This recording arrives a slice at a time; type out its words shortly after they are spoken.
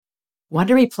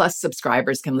Wondery Plus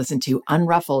subscribers can listen to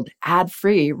Unruffled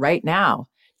ad-free right now.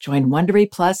 Join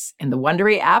Wondery Plus in the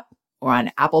Wondery app or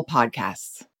on Apple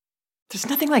Podcasts. There's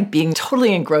nothing like being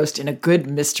totally engrossed in a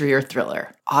good mystery or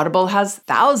thriller. Audible has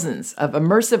thousands of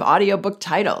immersive audiobook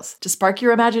titles to spark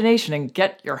your imagination and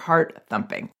get your heart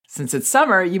thumping. Since it's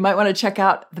summer, you might want to check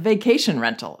out The Vacation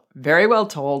Rental. Very well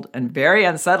told and very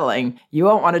unsettling. You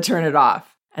won't want to turn it off.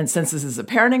 And since this is a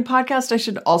parenting podcast, I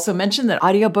should also mention that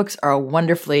audiobooks are a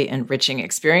wonderfully enriching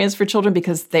experience for children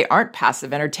because they aren't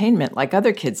passive entertainment like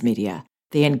other kids' media.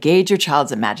 They engage your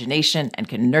child's imagination and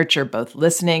can nurture both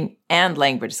listening and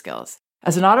language skills.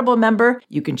 As an Audible member,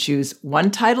 you can choose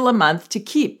one title a month to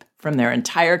keep from their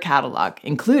entire catalog,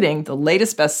 including the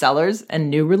latest bestsellers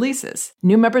and new releases.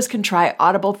 New members can try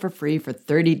Audible for free for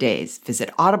 30 days.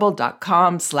 Visit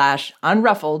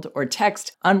audible.com/unruffled or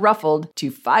text unruffled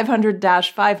to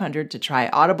 500-500 to try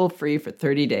Audible free for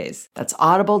 30 days. That's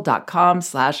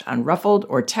audible.com/unruffled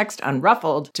or text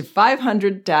unruffled to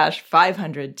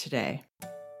 500-500 today.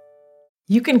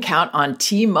 You can count on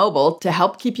T-Mobile to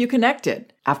help keep you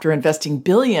connected. After investing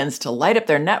billions to light up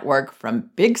their network from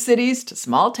big cities to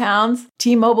small towns,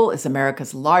 T-Mobile is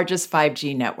America's largest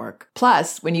 5G network.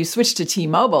 Plus, when you switch to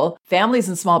T-Mobile, families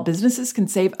and small businesses can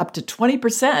save up to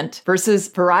 20% versus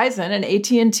Verizon and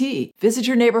AT&T. Visit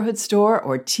your neighborhood store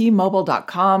or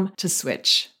T-Mobile.com to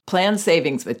switch. Plan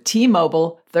savings with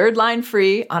T-Mobile, third line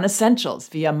free on essentials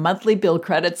via monthly bill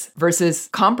credits versus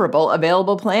comparable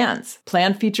available plans.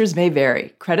 Plan features may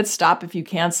vary. Credits stop if you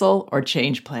cancel or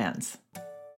change plans.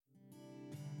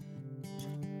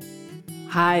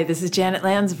 Hi, this is Janet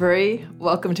Lansbury.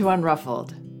 Welcome to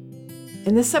Unruffled.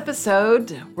 In this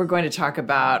episode, we're going to talk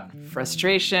about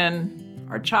frustration,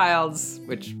 our child's,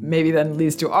 which maybe then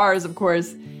leads to ours, of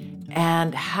course,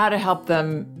 and how to help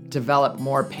them develop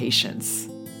more patience.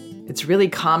 It's really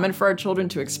common for our children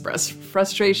to express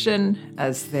frustration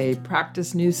as they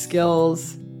practice new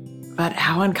skills, but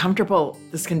how uncomfortable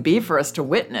this can be for us to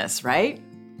witness, right?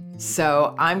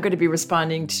 So I'm going to be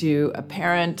responding to a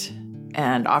parent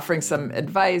and offering some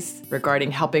advice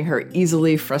regarding helping her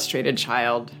easily frustrated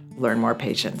child learn more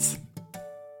patience.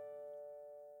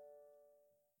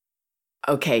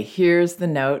 Okay, here's the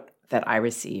note that I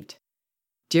received.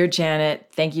 Dear Janet,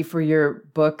 thank you for your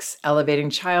books, Elevating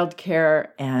Childcare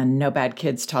and No Bad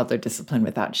Kids, Toddler Discipline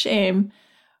Without Shame.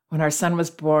 When our son was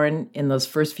born, in those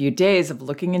first few days of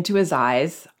looking into his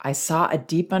eyes, I saw a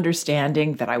deep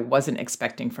understanding that I wasn't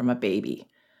expecting from a baby.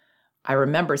 I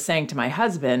remember saying to my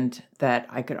husband that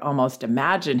I could almost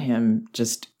imagine him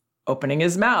just opening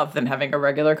his mouth and having a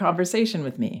regular conversation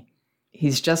with me.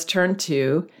 He's just turned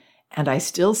 2, and I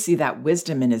still see that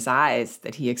wisdom in his eyes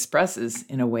that he expresses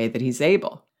in a way that he's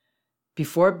able.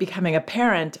 Before becoming a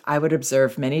parent, I would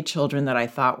observe many children that I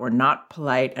thought were not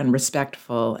polite and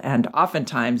respectful and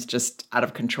oftentimes just out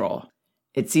of control.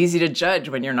 It's easy to judge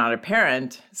when you're not a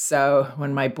parent, so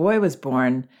when my boy was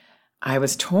born, I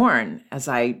was torn as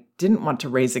I didn't want to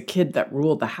raise a kid that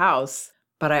ruled the house,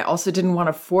 but I also didn't want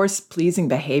to force pleasing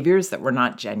behaviors that were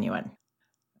not genuine.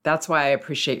 That's why I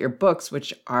appreciate your books,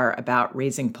 which are about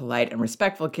raising polite and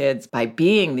respectful kids by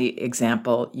being the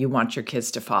example you want your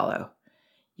kids to follow.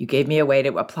 You gave me a way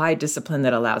to apply discipline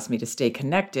that allows me to stay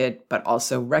connected, but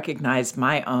also recognize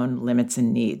my own limits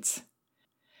and needs.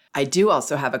 I do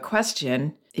also have a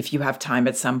question, if you have time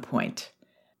at some point.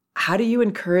 How do you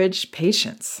encourage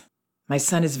patience? My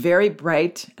son is very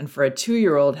bright, and for a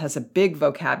 2-year-old has a big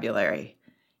vocabulary.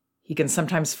 He can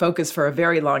sometimes focus for a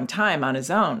very long time on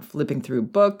his own, flipping through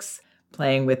books,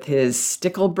 playing with his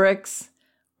stickle bricks,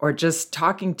 or just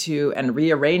talking to and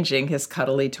rearranging his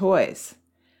cuddly toys.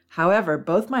 However,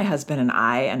 both my husband and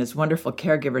I and his wonderful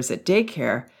caregivers at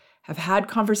daycare have had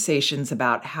conversations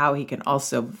about how he can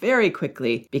also very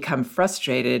quickly become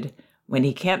frustrated when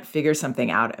he can't figure something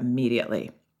out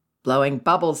immediately. Blowing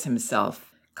bubbles himself,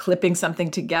 clipping something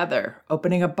together,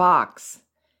 opening a box.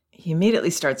 He immediately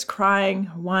starts crying,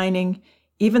 whining,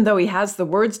 even though he has the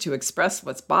words to express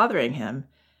what's bothering him,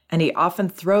 and he often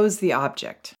throws the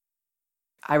object.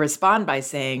 I respond by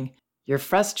saying, "You're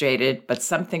frustrated, but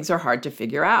some things are hard to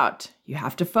figure out. You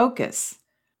have to focus.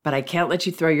 But I can't let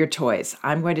you throw your toys.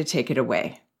 I'm going to take it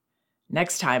away.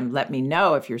 Next time, let me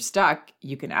know if you're stuck.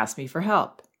 You can ask me for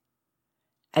help."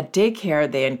 At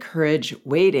daycare, they encourage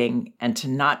waiting and to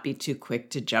not be too quick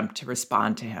to jump to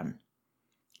respond to him.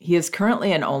 He is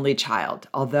currently an only child,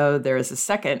 although there is a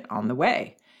second on the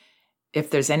way. If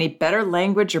there's any better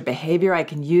language or behavior I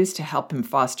can use to help him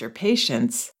foster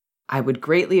patience, I would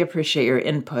greatly appreciate your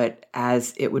input,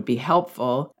 as it would be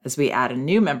helpful as we add a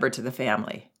new member to the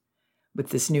family. With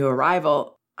this new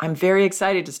arrival, I'm very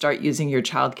excited to start using your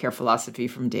childcare philosophy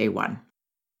from day one.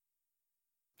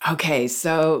 Okay,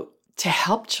 so to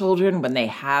help children when they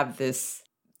have this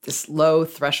low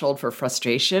threshold for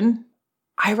frustration,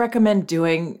 I recommend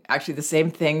doing actually the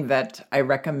same thing that I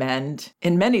recommend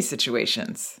in many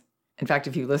situations. In fact,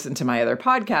 if you listen to my other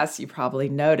podcasts, you probably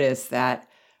notice that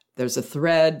there's a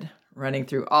thread running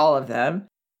through all of them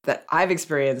that I've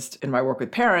experienced in my work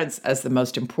with parents as the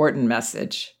most important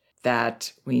message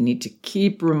that we need to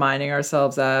keep reminding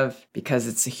ourselves of because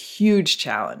it's a huge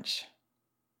challenge.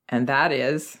 And that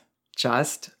is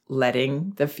just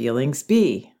letting the feelings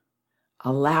be,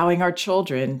 allowing our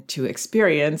children to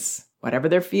experience whatever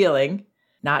they're feeling,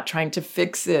 not trying to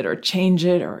fix it or change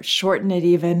it or shorten it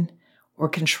even, or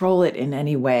control it in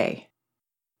any way.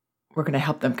 We're going to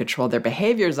help them control their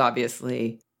behaviors,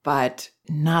 obviously, but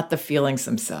not the feelings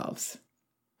themselves.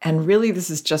 And really, this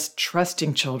is just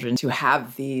trusting children to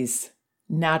have these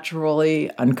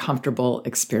naturally uncomfortable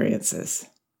experiences,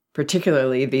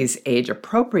 particularly these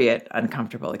age-appropriate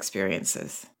uncomfortable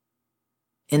experiences.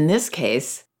 In this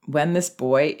case, when this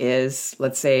boy is,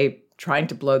 let's say, trying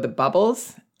to blow the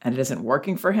bubbles and it isn't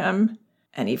working for him,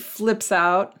 and he flips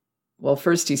out, well,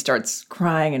 first he starts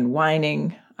crying and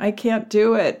whining, "I can't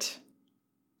do it."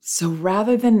 So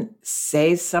rather than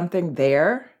say something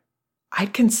there,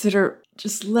 I'd consider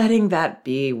just letting that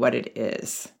be what it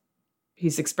is.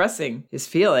 He's expressing his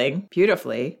feeling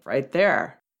beautifully right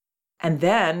there. And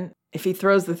then if he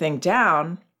throws the thing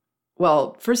down,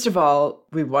 well, first of all,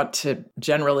 we want to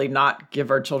generally not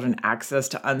give our children access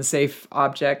to unsafe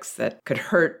objects that could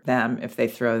hurt them if they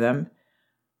throw them.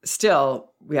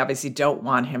 Still, we obviously don't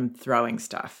want him throwing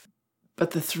stuff.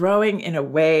 But the throwing, in a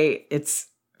way, it's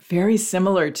very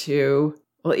similar to,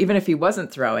 well, even if he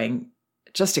wasn't throwing,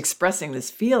 just expressing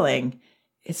this feeling,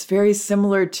 it's very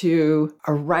similar to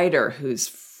a writer who's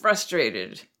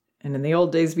frustrated. And in the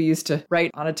old days, we used to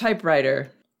write on a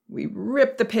typewriter. We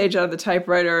rip the page out of the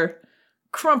typewriter,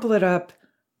 crumple it up,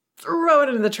 throw it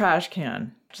into the trash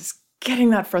can, just getting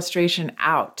that frustration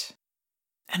out.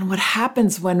 And what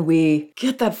happens when we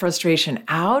get that frustration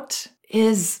out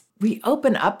is we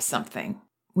open up something.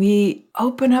 We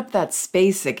open up that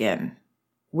space again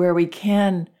where we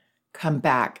can come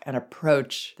back and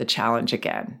approach the challenge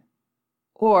again.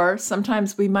 Or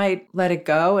sometimes we might let it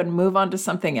go and move on to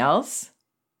something else.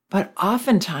 But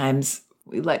oftentimes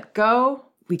we let go,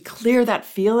 we clear that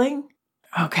feeling.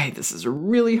 Okay, this is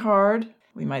really hard,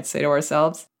 we might say to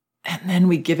ourselves. And then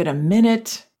we give it a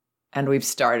minute and we've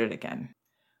started again.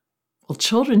 Well,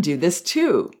 children do this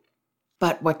too.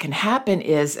 But what can happen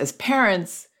is, as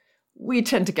parents, we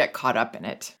tend to get caught up in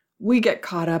it. We get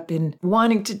caught up in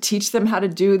wanting to teach them how to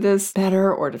do this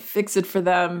better or to fix it for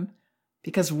them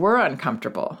because we're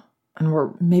uncomfortable and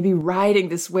we're maybe riding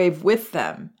this wave with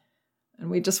them and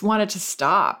we just want it to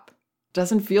stop. It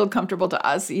doesn't feel comfortable to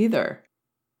us either.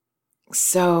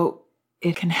 So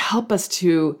it can help us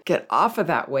to get off of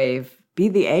that wave, be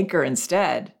the anchor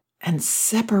instead, and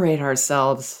separate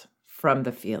ourselves from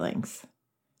the feelings.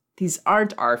 These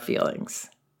aren't our feelings,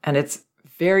 and it's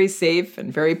very safe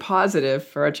and very positive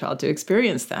for a child to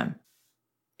experience them.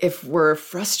 If we're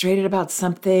frustrated about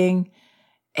something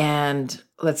and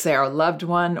let's say our loved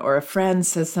one or a friend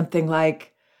says something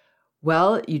like,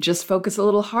 "Well, you just focus a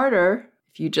little harder.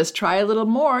 If you just try a little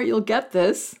more, you'll get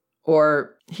this."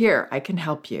 Or, "Here, I can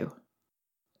help you."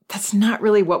 That's not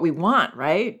really what we want,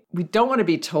 right? We don't want to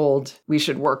be told we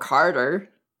should work harder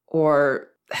or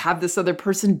have this other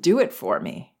person do it for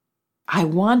me. I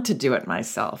want to do it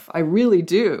myself. I really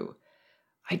do.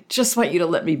 I just want you to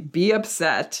let me be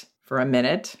upset for a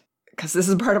minute because this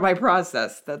is part of my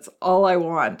process. That's all I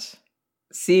want.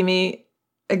 See me,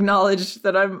 acknowledge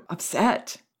that I'm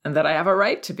upset and that I have a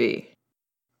right to be.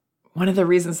 One of the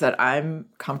reasons that I'm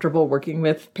comfortable working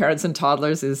with parents and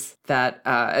toddlers is that,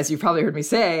 as you've probably heard me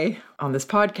say on this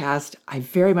podcast, I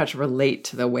very much relate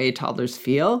to the way toddlers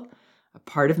feel. A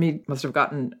part of me must have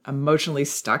gotten emotionally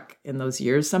stuck in those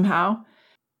years somehow.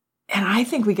 And I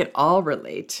think we can all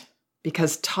relate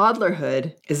because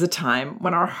toddlerhood is a time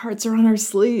when our hearts are on our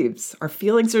sleeves. Our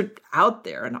feelings are out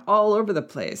there and all over the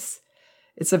place.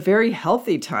 It's a very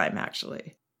healthy time,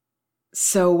 actually.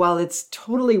 So while it's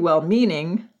totally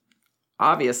well-meaning,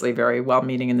 obviously very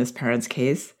well-meaning in this parent's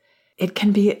case, it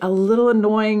can be a little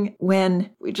annoying when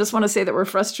we just want to say that we're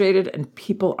frustrated and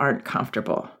people aren't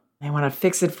comfortable. They want to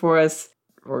fix it for us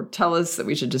or tell us that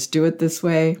we should just do it this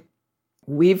way.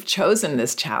 We've chosen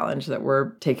this challenge that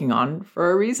we're taking on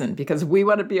for a reason because we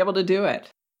want to be able to do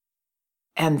it.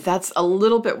 And that's a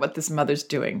little bit what this mother's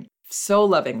doing so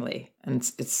lovingly. And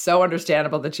it's so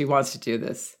understandable that she wants to do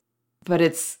this. But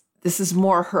this is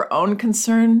more her own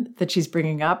concern that she's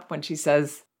bringing up when she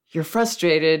says, "You're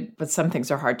frustrated, but some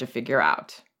things are hard to figure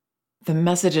out." The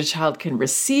message a child can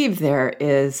receive there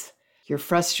is, you're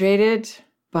frustrated,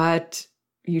 but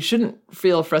you shouldn't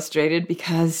feel frustrated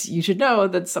because you should know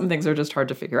that some things are just hard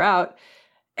to figure out.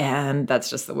 And that's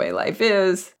just the way life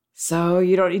is. So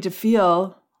you don't need to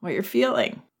feel what you're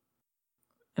feeling.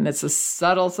 And it's a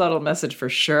subtle, subtle message for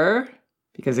sure.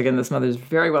 Because again, this mother's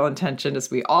very well-intentioned,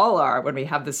 as we all are, when we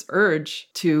have this urge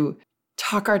to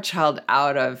talk our child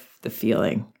out of the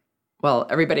feeling. Well,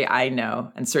 everybody I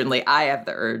know, and certainly I have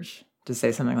the urge to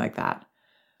say something like that.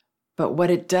 But what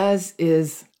it does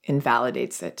is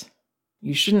invalidates it.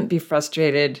 You shouldn't be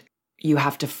frustrated. You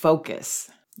have to focus.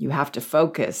 You have to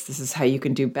focus. This is how you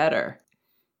can do better.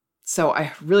 So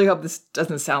I really hope this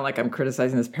doesn't sound like I'm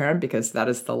criticizing this parent, because that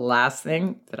is the last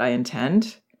thing that I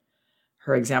intend.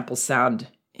 Her examples sound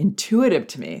intuitive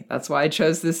to me. That's why I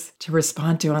chose this to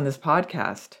respond to on this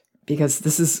podcast, because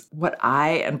this is what I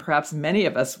and perhaps many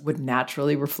of us would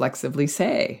naturally reflexively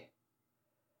say.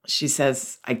 She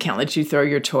says, I can't let you throw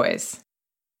your toys.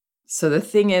 So the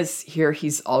thing is, here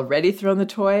he's already thrown the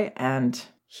toy, and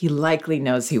he likely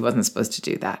knows he wasn't supposed to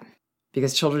do that,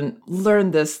 because children learn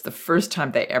this the first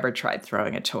time they ever tried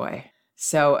throwing a toy.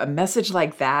 So a message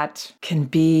like that can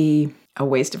be a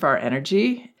waste of our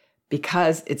energy,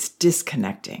 because it's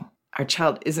disconnecting. Our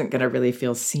child isn't going to really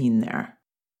feel seen there.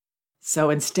 So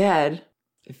instead,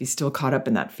 if he's still caught up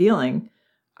in that feeling,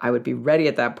 I would be ready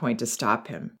at that point to stop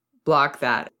him, block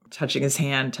that, touching his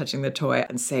hand, touching the toy,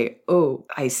 and say, oh,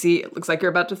 I see, it looks like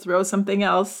you're about to throw something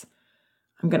else.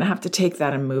 I'm going to have to take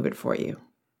that and move it for you.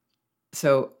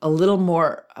 So a little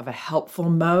more of a helpful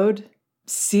mode,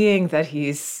 seeing that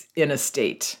he's in a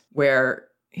state where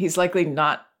he's likely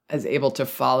not as able to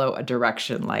follow a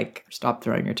direction like stop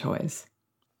throwing your toys.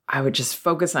 I would just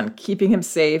focus on keeping him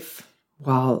safe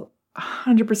while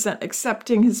 100%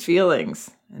 accepting his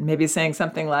feelings, and maybe saying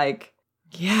something like,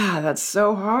 yeah, that's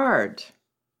so hard.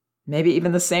 Maybe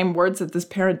even the same words that this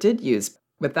parent did use,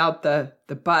 without the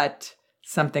but,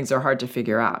 some things are hard to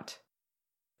figure out.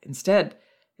 Instead,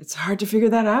 it's hard to figure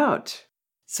that out.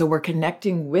 So we're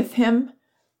connecting with him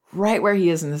right where he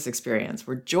is in this experience.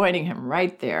 We're joining him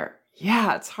right there.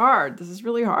 Yeah, it's hard. This is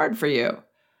really hard for you.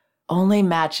 Only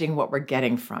matching what we're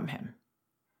getting from him.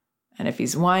 And if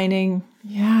he's whining,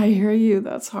 yeah, I hear you.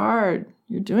 That's hard.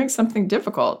 You're doing something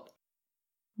difficult.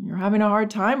 You're having a hard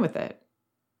time with it.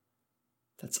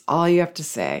 That's all you have to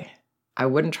say. I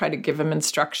wouldn't try to give him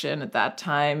instruction at that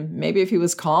time. Maybe if he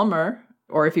was calmer,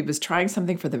 or if he was trying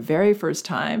something for the very first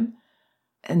time.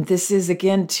 And this is,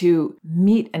 again, to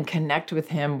meet and connect with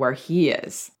him where he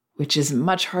is, which is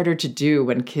much harder to do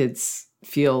when kids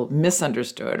feel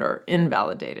misunderstood or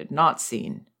invalidated, not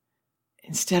seen.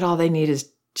 Instead, all they need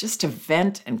is just to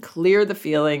vent and clear the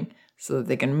feeling so that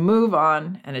they can move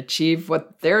on and achieve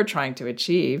what they're trying to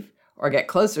achieve, or get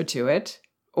closer to it,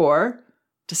 or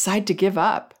decide to give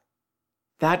up.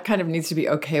 That kind of needs to be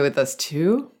okay with us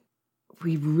too.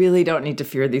 We really don't need to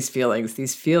fear these feelings.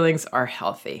 These feelings are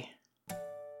healthy.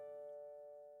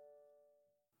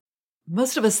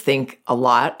 Most of us think a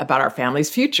lot about our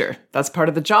family's future. That's part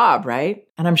of the job, right?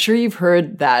 And I'm sure you've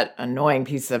heard that annoying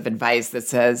piece of advice that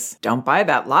says, don't buy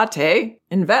that latte,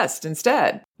 invest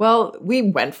instead. Well, we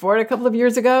went for it a couple of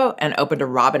years ago and opened a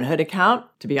Robinhood account.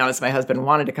 To be honest, my husband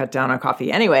wanted to cut down on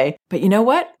coffee anyway. But you know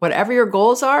what? Whatever your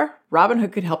goals are,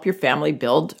 Robinhood could help your family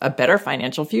build a better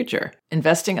financial future.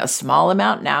 Investing a small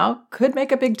amount now could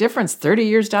make a big difference 30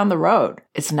 years down the road.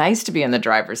 It's nice to be in the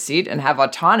driver's seat and have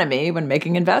autonomy when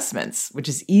making investments, which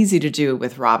is easy to do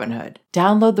with Robinhood.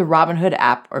 Download the Robinhood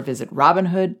app or visit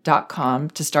Robinhood.com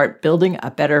to start building a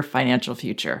better financial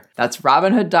future. That's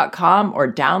Robinhood.com,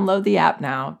 or download the app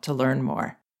now to learn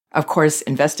more. Of course,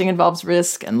 investing involves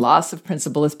risk, and loss of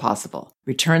principal is possible.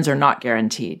 Returns are not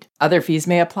guaranteed. Other fees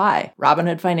may apply.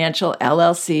 Robinhood Financial,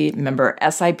 LLC, member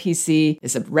SIPC,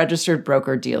 is a registered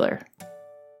broker-dealer.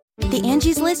 The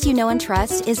Angie's List you know and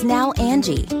trust is now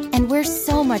Angie, and we're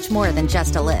so much more than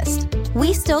just a list.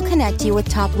 We still connect you with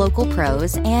top local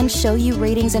pros and show you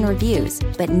ratings and reviews,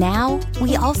 but now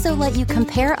we also let you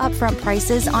compare upfront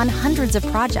prices on hundreds of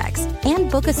projects and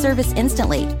book a service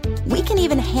instantly. We can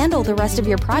even handle the rest of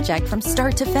your project from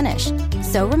start to finish.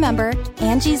 So remember,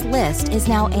 Angie's List is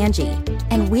now Angie,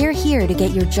 and we're here to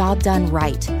get your job done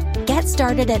right. Get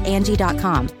started at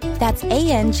Angie.com. That's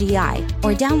ANGI,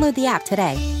 or download the app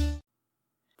today.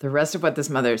 The rest of what this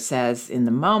mother says in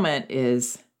the moment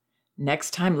is, next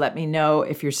time, let me know.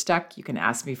 If you're stuck, you can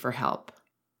ask me for help.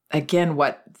 Again,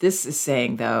 what this is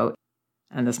saying, though,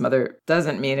 and this mother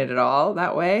doesn't mean it at all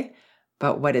that way,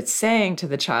 but what it's saying to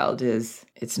the child is,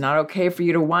 it's not okay for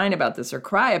you to whine about this or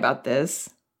cry about this.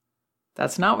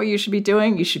 That's not what you should be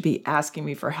doing. You should be asking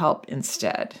me for help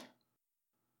instead.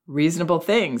 reasonable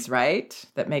things, right?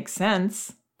 That make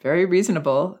sense. Very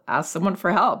reasonable. Ask someone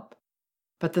for help.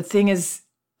 But the thing is,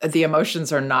 the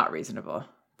emotions are not reasonable.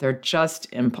 They're just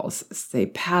impulses. They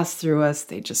pass through us.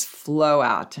 They just flow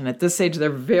out. And at this age, they're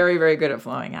very, very good at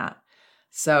flowing out.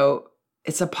 So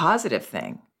it's a positive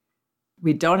thing.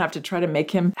 We don't have to try to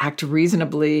make him act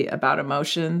reasonably about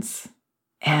emotions.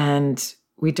 And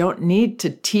we don't need to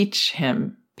teach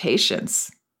him patience.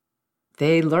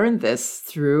 They learn this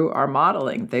through our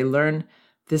modeling. They learn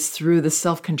this through the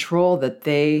self-control that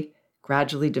they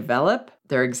gradually develop,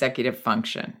 their executive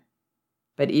function.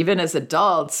 But even as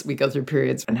adults, we go through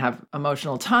periods and have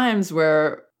emotional times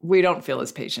where we don't feel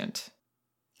as patient.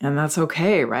 And that's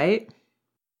okay, right?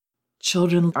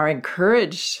 Children are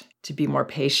encouraged to be more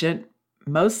patient,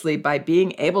 mostly by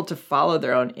being able to follow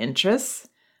their own interests.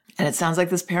 And it sounds like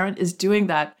this parent is doing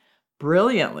that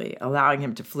brilliantly, allowing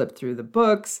him to flip through the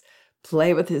books,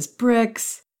 play with his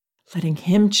bricks, letting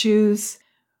him choose.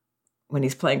 When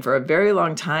he's playing for a very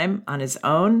long time on his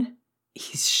own,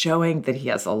 he's showing that he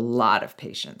has a lot of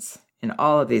patience in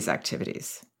all of these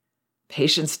activities.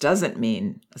 Patience doesn't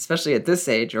mean, especially at this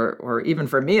age, or even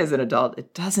for me as an adult,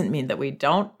 it doesn't mean that we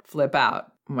don't flip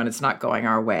out when it's not going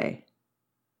our way.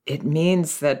 It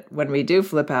means that when we do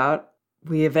flip out,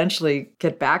 we eventually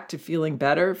get back to feeling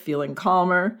better, feeling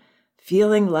calmer,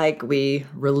 feeling like we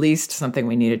released something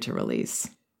we needed to release.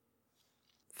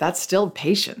 That's still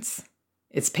patience.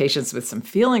 It's patience with some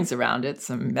feelings around it,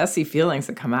 some messy feelings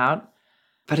that come out,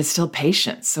 but it's still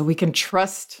patience. So we can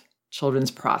trust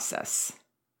children's process.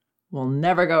 We'll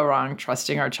never go wrong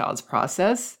trusting our child's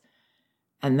process.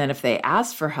 And then if they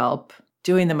ask for help,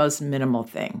 doing the most minimal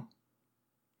thing.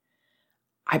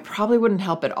 I probably wouldn't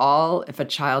help at all if a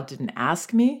child didn't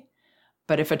ask me,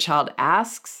 but if a child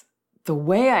asks, the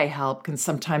way I help can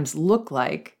sometimes look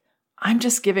like I'm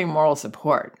just giving moral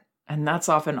support, and that's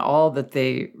often all that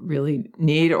they really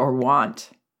need or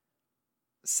want.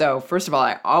 So first of all,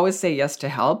 I always say yes to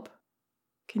help.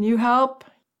 Can you help?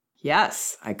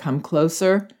 Yes, I come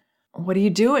closer. What are you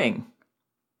doing?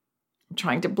 I'm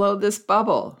trying to blow this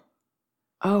bubble.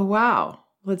 Oh, wow.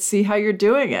 Let's see how you're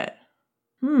doing it.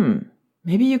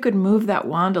 Maybe you could move that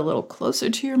wand a little closer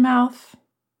to your mouth.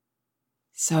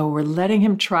 So we're letting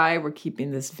him try. We're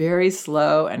keeping this very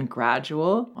slow and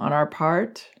gradual on our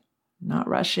part, not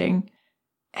rushing.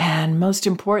 And most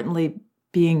importantly,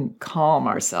 being calm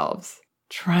ourselves,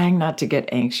 trying not to get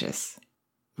anxious,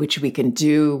 which we can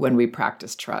do when we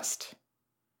practice trust,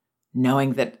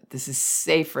 knowing that this is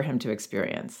safe for him to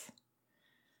experience.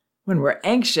 When we're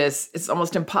anxious, it's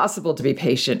almost impossible to be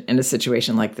patient in a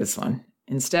situation like this one.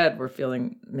 Instead, we're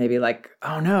feeling maybe like,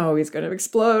 oh no, he's going to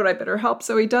explode. I better help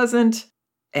so he doesn't.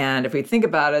 And if we think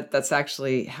about it, that's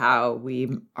actually how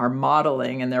we are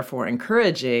modeling and therefore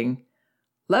encouraging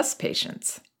less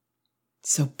patience.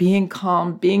 So being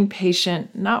calm, being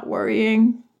patient, not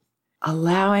worrying,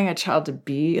 allowing a child to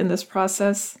be in this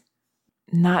process,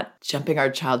 not jumping our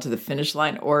child to the finish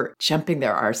line or jumping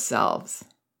there ourselves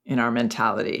in our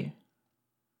mentality.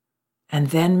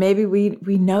 And then maybe we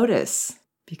notice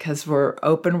because we're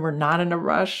open, we're not in a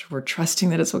rush, we're trusting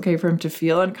that it's okay for him to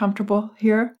feel uncomfortable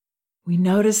here. We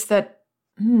notice that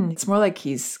it's more like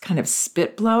he's kind of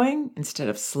spit blowing instead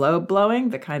of slow blowing,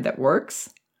 the kind that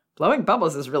works. Blowing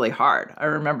bubbles is really hard. I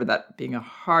remember that being a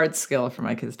hard skill for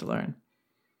my kids to learn.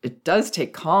 It does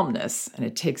take calmness and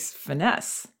it takes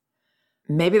finesse.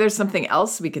 Maybe there's something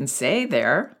else we can say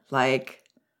there, like,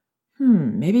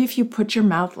 maybe if you put your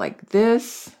mouth like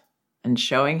this and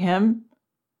showing him.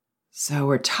 So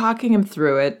we're talking him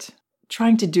through it,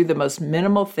 trying to do the most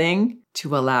minimal thing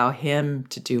to allow him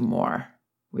to do more,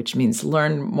 which means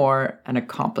learn more and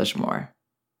accomplish more.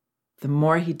 The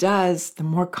more he does, the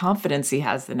more confidence he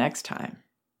has the next time.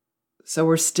 So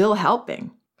we're still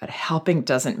helping, but helping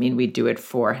doesn't mean we do it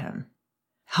for him.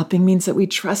 Helping means that we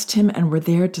trust him and we're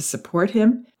there to support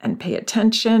him and pay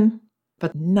attention,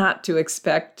 but not to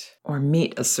expect or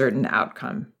meet a certain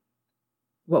outcome.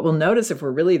 What we'll notice if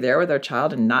we're really there with our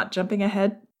child and not jumping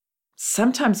ahead,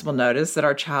 sometimes we'll notice that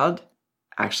our child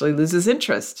actually loses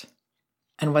interest.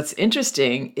 And what's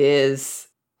interesting is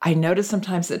I notice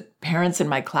sometimes that parents in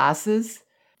my classes,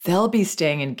 they'll be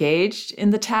staying engaged in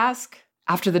the task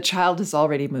after the child has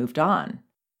already moved on.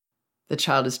 The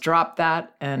child has dropped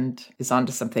that and is on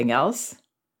to something else.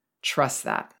 Trust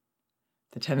that.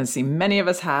 The tendency many of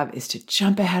us have is to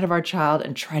jump ahead of our child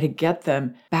and try to get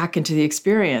them back into the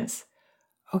experience.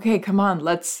 Okay, come on,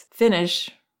 let's finish.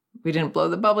 We didn't blow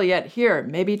the bubble yet. Here,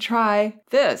 maybe try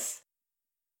this.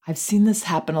 I've seen this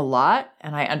happen a lot,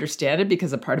 and I understand it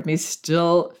because a part of me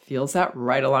still feels that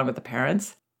right along with the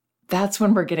parents. That's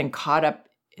when we're getting caught up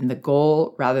in the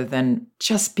goal rather than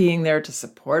just being there to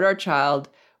support our child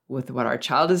with what our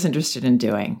child is interested in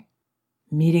doing,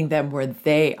 meeting them where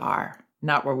they are,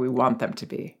 not where we want them to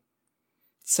be.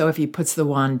 So if he puts the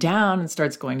wand down and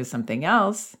starts going to something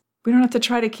else, we don't have to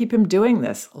try to keep him doing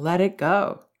this. Let it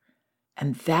go.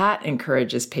 And that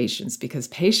encourages patience, because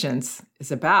patience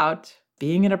is about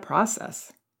being in a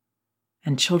process.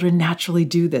 And children naturally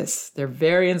do this. They're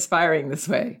very inspiring this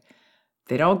way.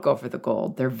 They don't go for the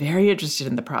gold. They're very interested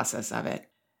in the process of it.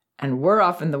 And we're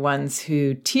often the ones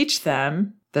who teach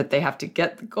them that they have to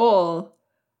get the goal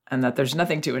and that there's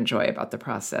nothing to enjoy about the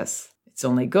process. It's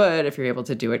only good if you're able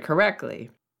to do it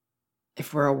correctly.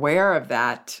 If we're aware of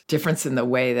that difference in the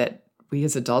way that we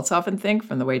as adults often think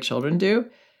from the way children do,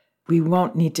 we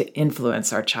won't need to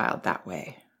influence our child that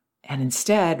way. And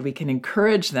instead, we can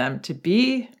encourage them to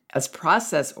be as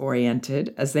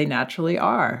process-oriented as they naturally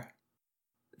are.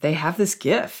 They have this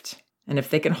gift. And if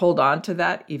they can hold on to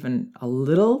that even a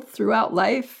little throughout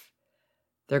life,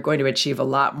 they're going to achieve a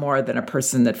lot more than a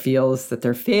person that feels that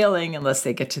they're failing unless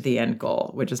they get to the end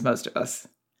goal, which is most of us.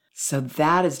 So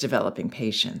that is developing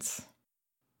patience.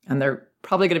 And they're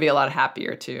probably going to be a lot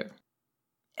happier too.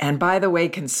 And by the way,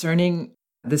 concerning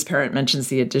this parent mentions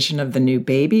the addition of the new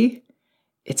baby,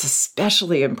 it's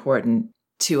especially important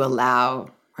to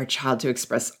allow our child to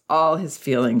express all his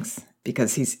feelings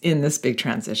because he's in this big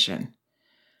transition.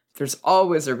 There's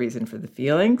always a reason for the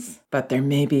feelings, but there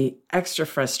may be extra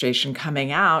frustration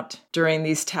coming out during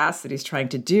these tasks that he's trying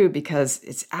to do because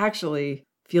it's actually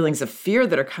feelings of fear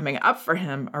that are coming up for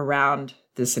him around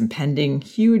this impending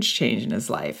huge change in his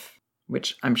life,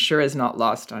 which I'm sure is not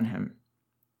lost on him.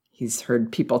 He's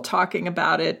heard people talking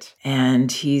about it,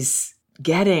 and he's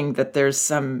getting that there's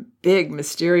some big,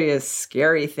 mysterious,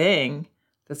 scary thing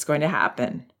that's going to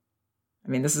happen. I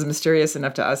mean, this is mysterious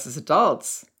enough to us as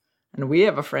adults, and we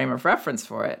have a frame of reference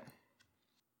for it.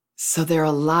 So there are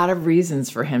a lot of reasons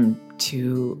for him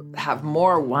to have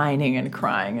more whining and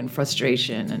crying and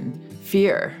frustration and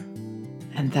fear.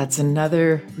 And that's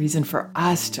another reason for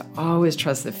us to always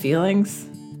trust the feelings,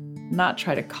 not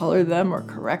try to color them or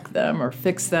correct them or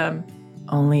fix them,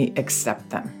 only accept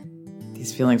them.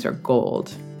 These feelings are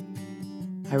gold.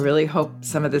 I really hope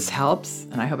some of this helps,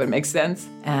 and I hope it makes sense.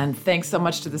 And thanks so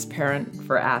much to this parent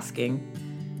for asking.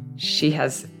 She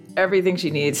has everything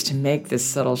she needs to make this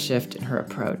subtle shift in her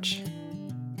approach.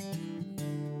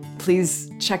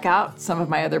 Please check out some of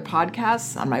my other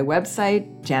podcasts on my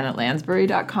website,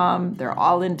 janetlansbury.com. They're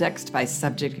all indexed by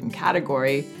subject and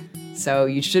category, so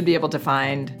you should be able to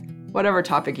find whatever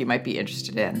topic you might be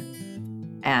interested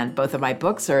in. And both of my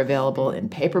books are available in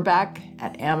paperback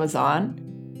at Amazon: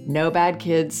 No Bad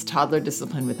Kids, Toddler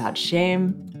Discipline Without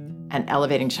Shame, and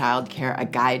Elevating Childcare, A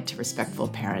Guide to Respectful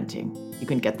Parenting. You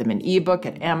can get them in ebook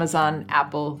at Amazon,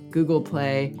 Apple, Google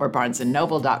Play, or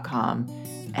barnesandnoble.com,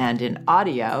 and in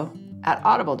audio at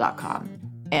audible.com.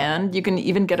 And you can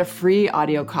even get a free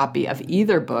audio copy of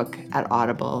either book at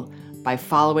Audible by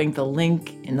following the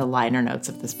link in the liner notes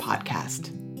of this podcast.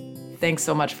 Thanks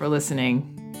so much for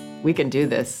listening. We can do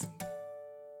this.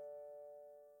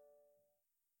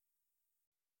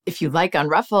 If you like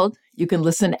Unruffled, you can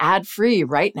listen ad-free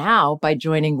right now by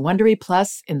joining Wondery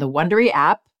Plus in the Wondery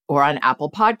app or on Apple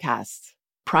Podcasts.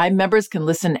 Prime members can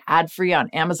listen ad-free on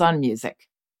Amazon Music.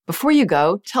 Before you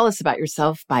go, tell us about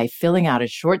yourself by filling out a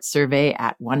short survey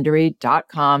at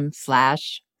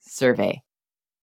Wondery.com/survey.